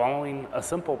and following a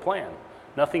simple plan.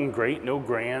 Nothing great, no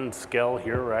grand scale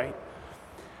here, right?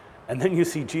 And then you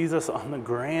see Jesus on the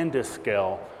grandest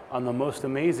scale, on the most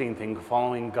amazing thing,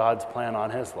 following God's plan on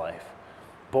his life.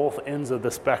 Both ends of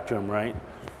the spectrum, right?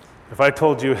 If I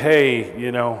told you, hey,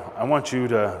 I want you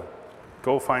to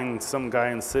go find some guy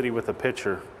in the city with a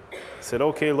pitcher. I said,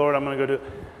 okay, Lord, I'm going to go do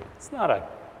it. It's not a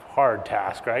hard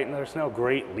task, right? And there's no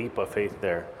great leap of faith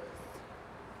there.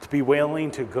 To be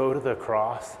willing to go to the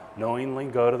cross, knowingly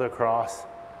go to the cross,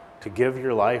 to give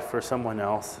your life for someone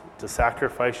else, to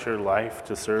sacrifice your life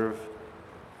to serve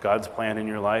God's plan in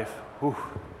your life. Whew.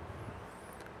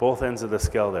 Both ends of the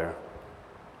scale there.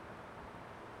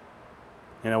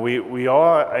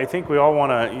 I think we all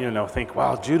want to, think,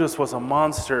 wow, Judas was a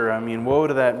monster. I mean, woe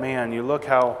to that man. You look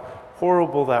how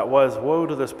horrible that was. Woe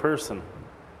to this person.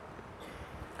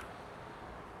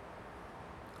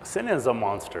 Sin is a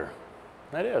monster.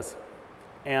 That is.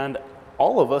 And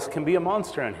all of us can be a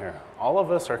monster in here. All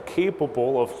of us are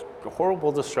capable of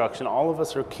horrible destruction. All of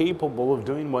us are capable of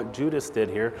doing what Judas did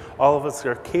here. All of us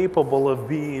are capable of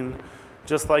being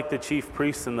just like the chief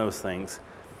priests in those things.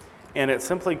 And it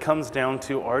simply comes down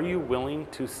to, are you willing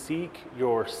to seek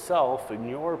yourself and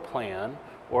your plan,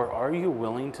 or are you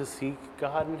willing to seek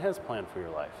God and his plan for your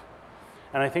life?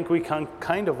 And I think we can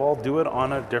kind of all do it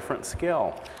on a different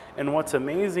scale. And what's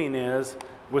amazing is,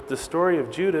 with the story of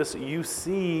Judas, you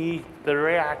see the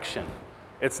reaction.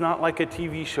 It's not like a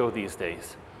TV show these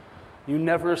days. You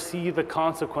never see the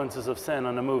consequences of sin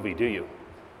on a movie, do you?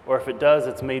 Or if it does,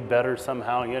 it's made better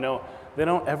somehow. They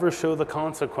don't ever show the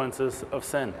consequences of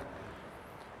sin.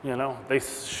 They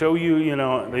show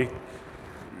you,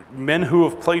 men who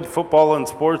have played football and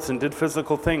sports and did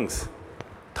physical things.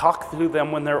 Talk through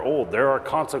them when they're old. There are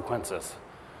consequences.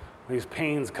 These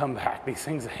pains come back. These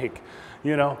things like,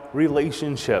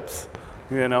 relationships,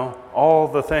 all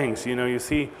the things. You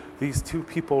see these two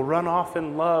people run off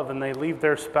in love and they leave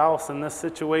their spouse in this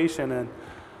situation. And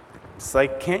it's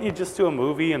like, can't you just do a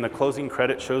movie and the closing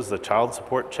credit shows the child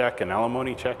support check and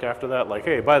alimony check after that? Like,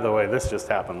 hey, by the way, this just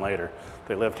happened later.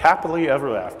 They lived happily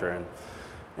ever after and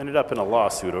ended up in a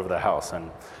lawsuit over the house. And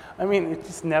you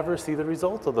just never see the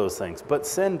result of those things. But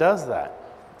sin does that.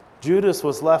 Judas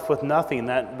was left with nothing.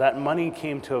 That money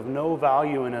came to have no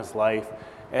value in his life.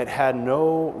 It had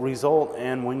no result.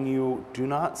 And when you do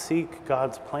not seek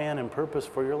God's plan and purpose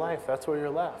for your life, that's where you're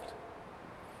left.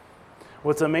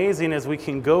 What's amazing is we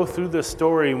can go through this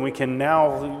story and we can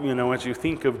now, as you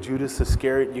think of Judas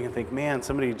Iscariot, you can think, man,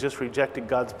 somebody just rejected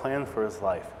God's plan for his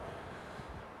life.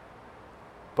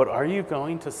 But are you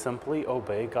going to simply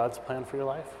obey God's plan for your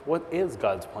life? What is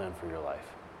God's plan for your life?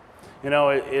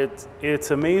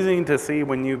 It's amazing to see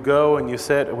when you go and you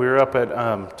sit. We were up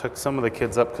at, took some of the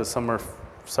kids up because some are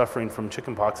suffering from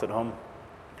chickenpox at home.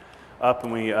 Up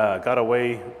and we got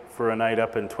away for a night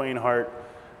up in Twain Harte.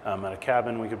 At a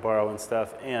cabin we could borrow and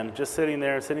stuff, and just sitting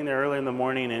there early in the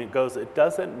morning, and it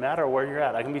doesn't matter where you're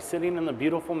at. I can be sitting in the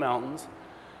beautiful mountains,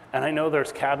 and I know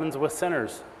there's cabins with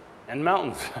sinners and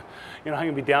mountains. I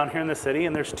can be down here in the city,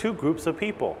 and there's two groups of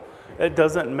people. It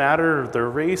doesn't matter their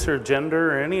race or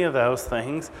gender or any of those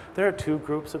things. There are two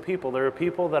groups of people. There are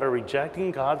people that are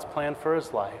rejecting God's plan for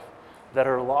his life, that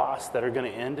are lost, that are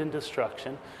going to end in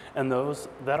destruction, and those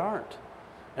that aren't.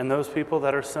 And those people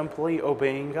that are simply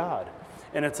obeying God.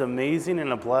 And it's amazing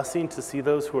and a blessing to see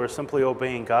those who are simply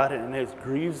obeying God, and it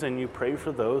grieves and you pray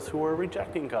for those who are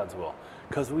rejecting God's will,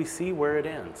 because we see where it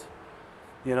ends.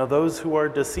 Those who are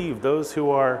deceived, those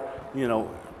who are,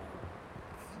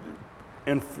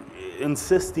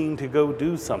 insisting to go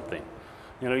do something.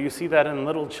 You see that in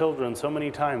little children so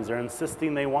many times. They're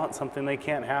insisting they want something they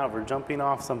can't have, or jumping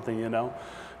off something,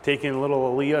 taking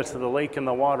little Aaliyah to the lake in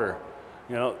the water.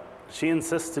 She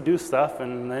insists to do stuff,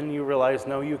 and then you realize,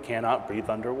 no, you cannot breathe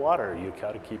underwater. You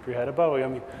got to keep your head above.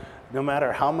 No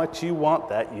matter how much you want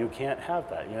that, you can't have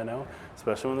that,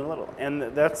 especially when they're little. And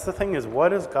that's the thing is, what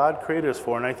does God create us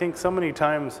for? And I think so many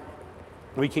times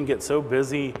we can get so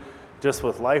busy just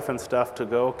with life and stuff to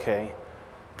go, okay,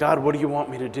 God, what do you want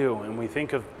me to do? And we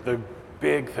think of the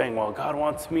big thing, well, God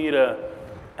wants me to,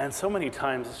 and so many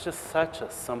times it's just such a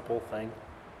simple thing,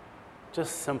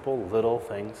 just simple little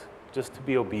things. Just to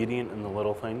be obedient in the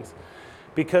little things.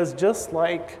 Because just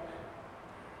like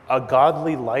a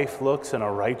godly life looks and a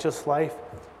righteous life,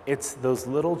 it's those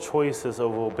little choices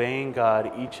of obeying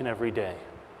God each and every day.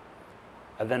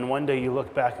 And then one day you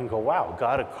look back and go, wow,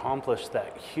 God accomplished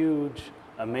that huge,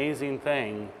 amazing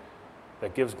thing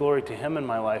that gives glory to him in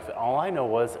my life. All I know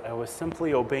was I was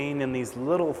simply obeying in these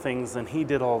little things and he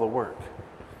did all the work.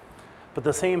 But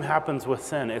the same happens with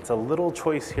sin. It's a little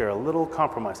choice here, a little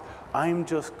compromise. I'm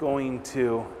just going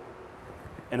to,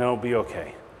 and it'll be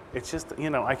okay. It's just,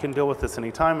 I can deal with this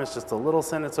anytime. It's just a little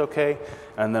sin, it's okay.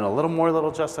 And then a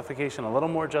little justification, a little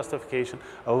more justification,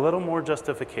 a little more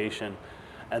justification.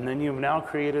 And then you've now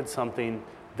created something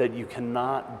that you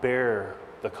cannot bear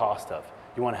the cost of.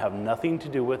 You want to have nothing to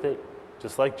do with it.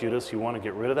 Just like Judas, you want to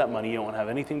get rid of that money. You don't want to have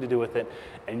anything to do with it.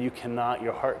 And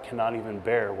your heart cannot even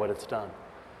bear what it's done.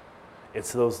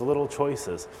 It's those little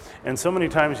choices. And so many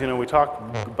times, we talk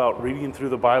about reading through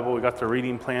the Bible. We got the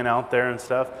reading plan out there and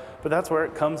stuff. But that's where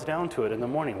it comes down to it in the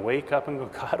morning. Wake up and go,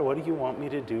 God, what do you want me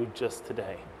to do just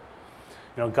today?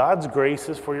 God's grace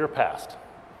is for your past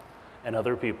and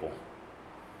other people.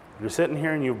 You're sitting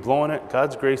here and you're blowing it.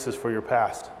 God's grace is for your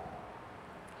past.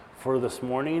 For this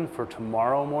morning, for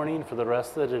tomorrow morning, for the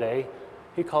rest of the day,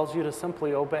 he calls you to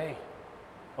simply obey.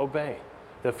 Obey.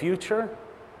 The future,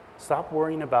 stop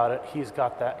worrying about it. He's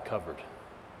got that covered.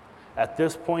 At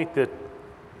this point, that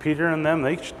Peter and them,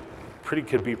 they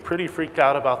could be pretty freaked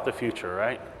out about the future,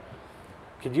 right?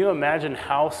 Could you imagine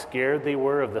how scared they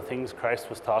were of the things Christ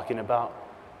was talking about?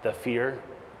 The fear.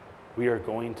 We are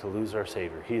going to lose our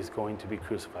Savior. He's going to be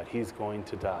crucified. He's going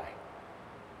to die.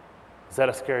 Is that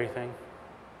a scary thing?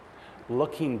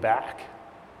 Looking back,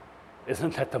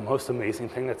 isn't that the most amazing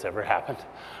thing that's ever happened?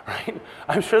 Right?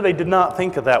 I'm sure they did not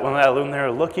think of that when they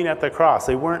were looking at the cross.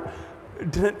 They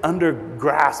didn't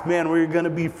undergrasp, man, we're going to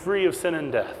be free of sin and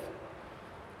death.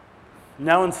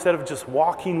 Now instead of just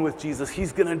walking with Jesus,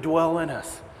 he's going to dwell in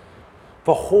us.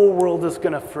 The whole world is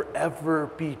going to forever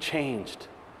be changed.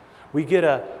 We get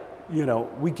to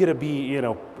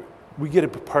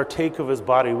partake of his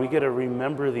body. We get to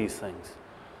remember these things.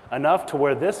 Enough to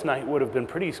where this night would have been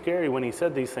pretty scary when he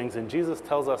said these things. And Jesus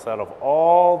tells us out of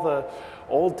all the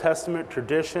Old Testament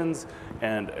traditions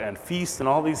and feasts and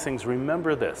all these things,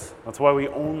 remember this. That's why the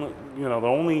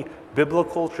only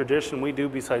biblical tradition we do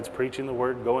besides preaching the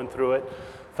word, going through it,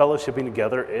 fellowshipping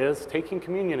together is taking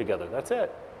communion together. That's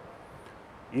it.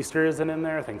 Easter isn't in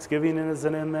there. Thanksgiving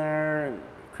isn't in there.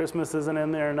 Christmas isn't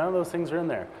in there. None of those things are in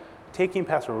there. Taking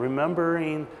Passover,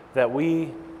 remembering that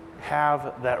we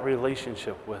have that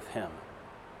relationship with him,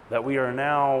 that we are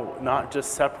now not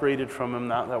just separated from him,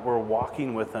 not that we're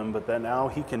walking with him, but that now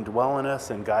he can dwell in us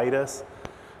and guide us,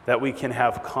 that we can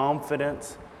have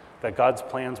confidence that God's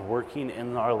plan's working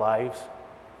in our lives,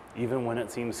 even when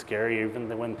it seems scary,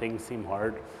 even when things seem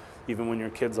hard, even when your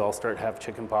kids all start to have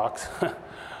chicken pox.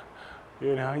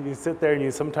 You sit there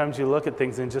and sometimes you look at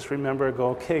things and just remember and go,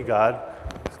 okay, God,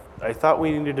 I thought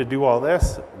we needed to do all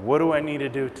this. What do I need to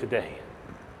do today?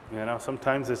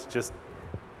 Sometimes it's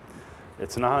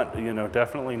not,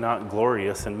 definitely not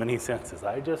glorious in many senses.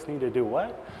 I just need to do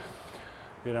what?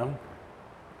 I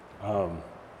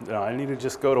need to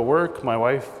just go to work. My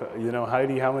wife,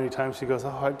 Heidi, how many times she goes,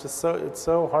 it's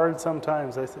so hard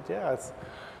sometimes. I said, yeah, it's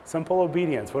simple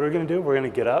obedience. What are we going to do? We're going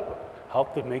to get up,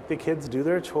 help to make the kids do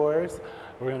their chores.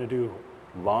 We're going to do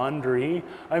laundry.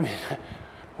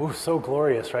 So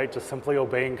glorious, right? Just simply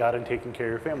obeying God and taking care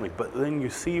of your family. But then you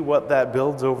see what that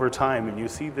builds over time, and you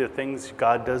see the things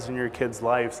God does in your kids'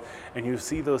 lives, and you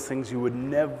see those things you would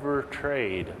never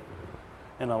trade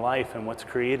in a life and what's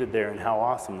created there and how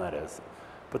awesome that is.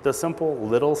 But the simple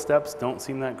little steps don't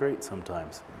seem that great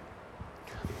sometimes.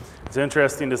 It's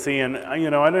interesting to see, and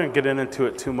I didn't get into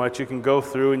it too much. You can go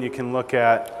through and you can look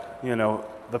at,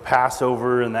 the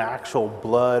Passover and the actual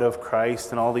blood of Christ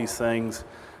and all these things.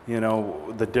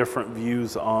 The different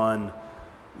views on,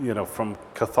 from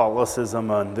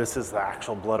Catholicism on this is the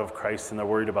actual blood of Christ, and they're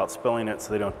worried about spilling it,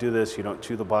 so they don't do this. You don't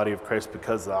chew the body of Christ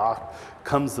because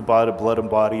comes the blood and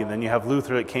body. And then you have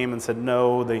Luther that came and said,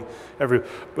 no,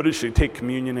 everybody should take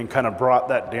communion, and kind of brought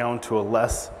that down to a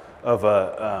less of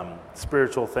a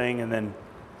spiritual thing. And then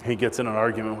he gets in an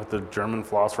argument with the German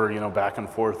philosopher, back and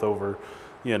forth over,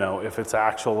 if it's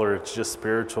actual or it's just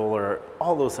spiritual or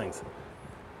all those things.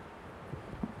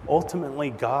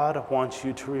 Ultimately, God wants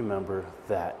you to remember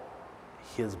that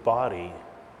his body,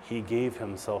 he gave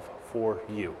himself for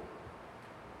you.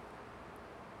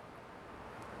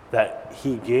 That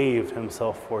he gave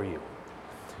himself for you.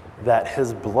 That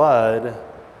his blood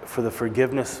for the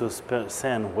forgiveness of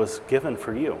sin was given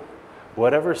for you.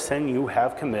 Whatever sin you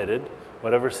have committed,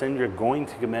 whatever sin you're going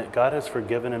to commit, God has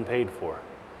forgiven and paid for.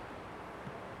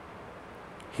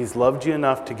 He's loved you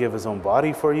enough to give his own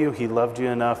body for you. He loved you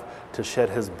enough to shed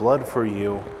his blood for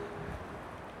you.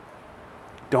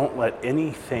 Don't let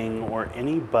anything or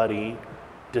anybody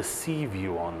deceive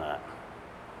you on that.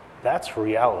 That's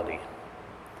reality.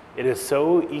 It is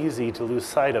so easy to lose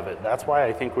sight of it. That's why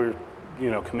I think we're,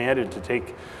 commanded to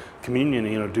take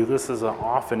communion, do this as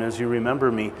often as you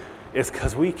remember me. It's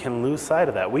because we can lose sight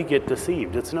of that. We get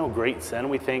deceived. It's no great sin.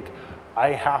 We think, I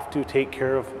have to take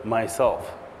care of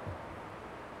myself.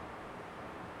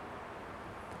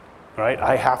 Right?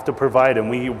 I have to provide, and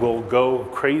we will go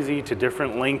crazy to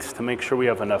different lengths to make sure we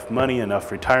have enough money,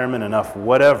 enough retirement, enough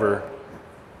whatever.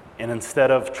 And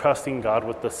instead of trusting God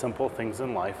with the simple things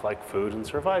in life like food and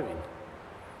surviving.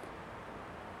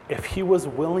 If he was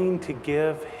willing to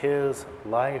give his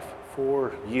life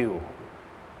for you,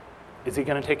 is he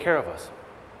going to take care of us?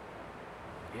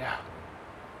 Yeah.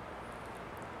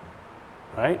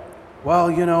 Right?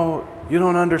 Well, you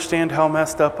don't understand how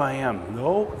messed up I am.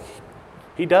 No,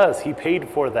 he does. He paid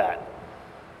for that.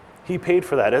 He paid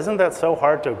for that. Isn't that so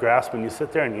hard to grasp when you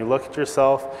sit there and you look at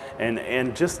yourself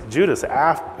and just Judas,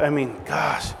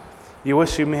 gosh, you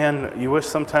wish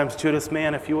sometimes, Judas,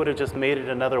 man, if you would have just made it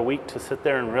another week to sit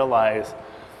there and realize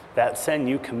that sin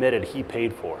you committed, he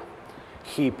paid for.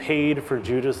 He paid for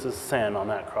Judas's sin on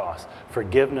that cross.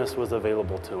 Forgiveness was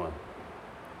available to him.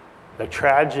 The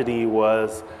tragedy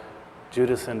was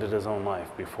Judas ended his own life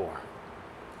before.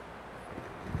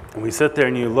 And we sit there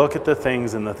and you look at the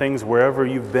things wherever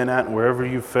you've been at and wherever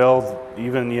you've failed,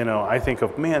 even, I think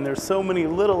of, man, there's so many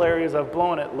little areas I've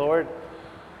blown it, Lord.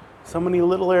 So many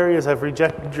little areas I've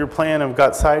rejected your plan, I've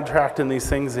got sidetracked in these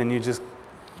things, and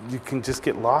you can just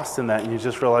get lost in that, and you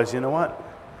just realize, you know what?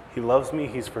 He loves me,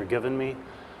 he's forgiven me.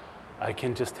 I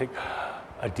can just take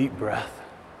a deep breath.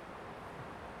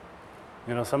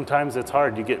 Sometimes it's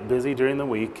hard. You get busy during the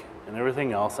week and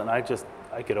everything else, and I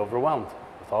get overwhelmed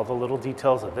with all the little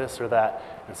details of this or that,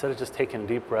 instead of just taking a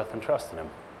deep breath and trusting him.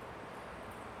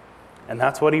 And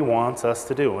that's what he wants us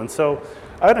to do. And so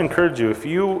I'd encourage you,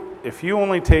 if you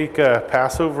only take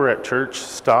Passover at church,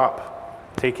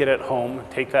 stop, take it at home,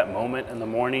 take that moment in the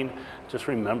morning, just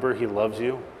remember he loves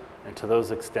you, and to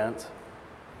those extents,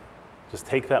 just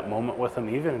take that moment with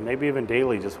him, maybe even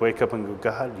daily, just wake up and go,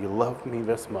 God, you love me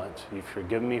this much. You've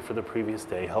forgiven me for the previous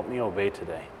day. Help me obey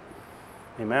today.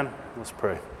 Amen? Let's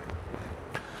pray.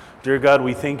 Dear God,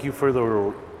 we thank you for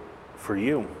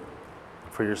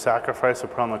your sacrifice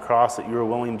upon the cross, that you were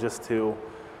willing just to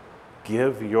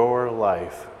give your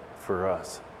life for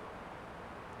us.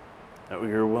 That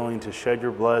we are willing to shed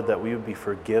your blood, that we would be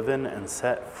forgiven and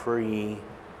set free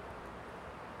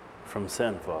from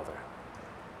sin, Father.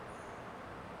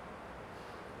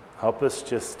 Help us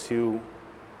just to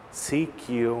seek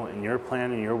you and your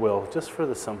plan and your will just for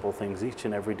the simple things each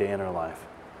and every day in our life.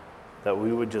 That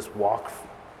we would just walk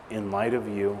in light of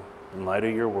you, in light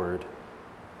of your word,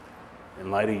 in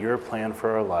light of your plan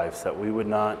for our lives, that we would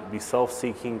not be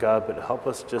self-seeking, God, but help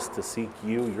us just to seek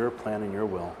you, your plan, and your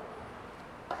will.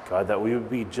 God, that we would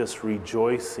be just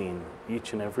rejoicing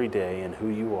each and every day in who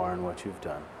you are and what you've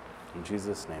done. In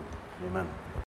Jesus' name, amen.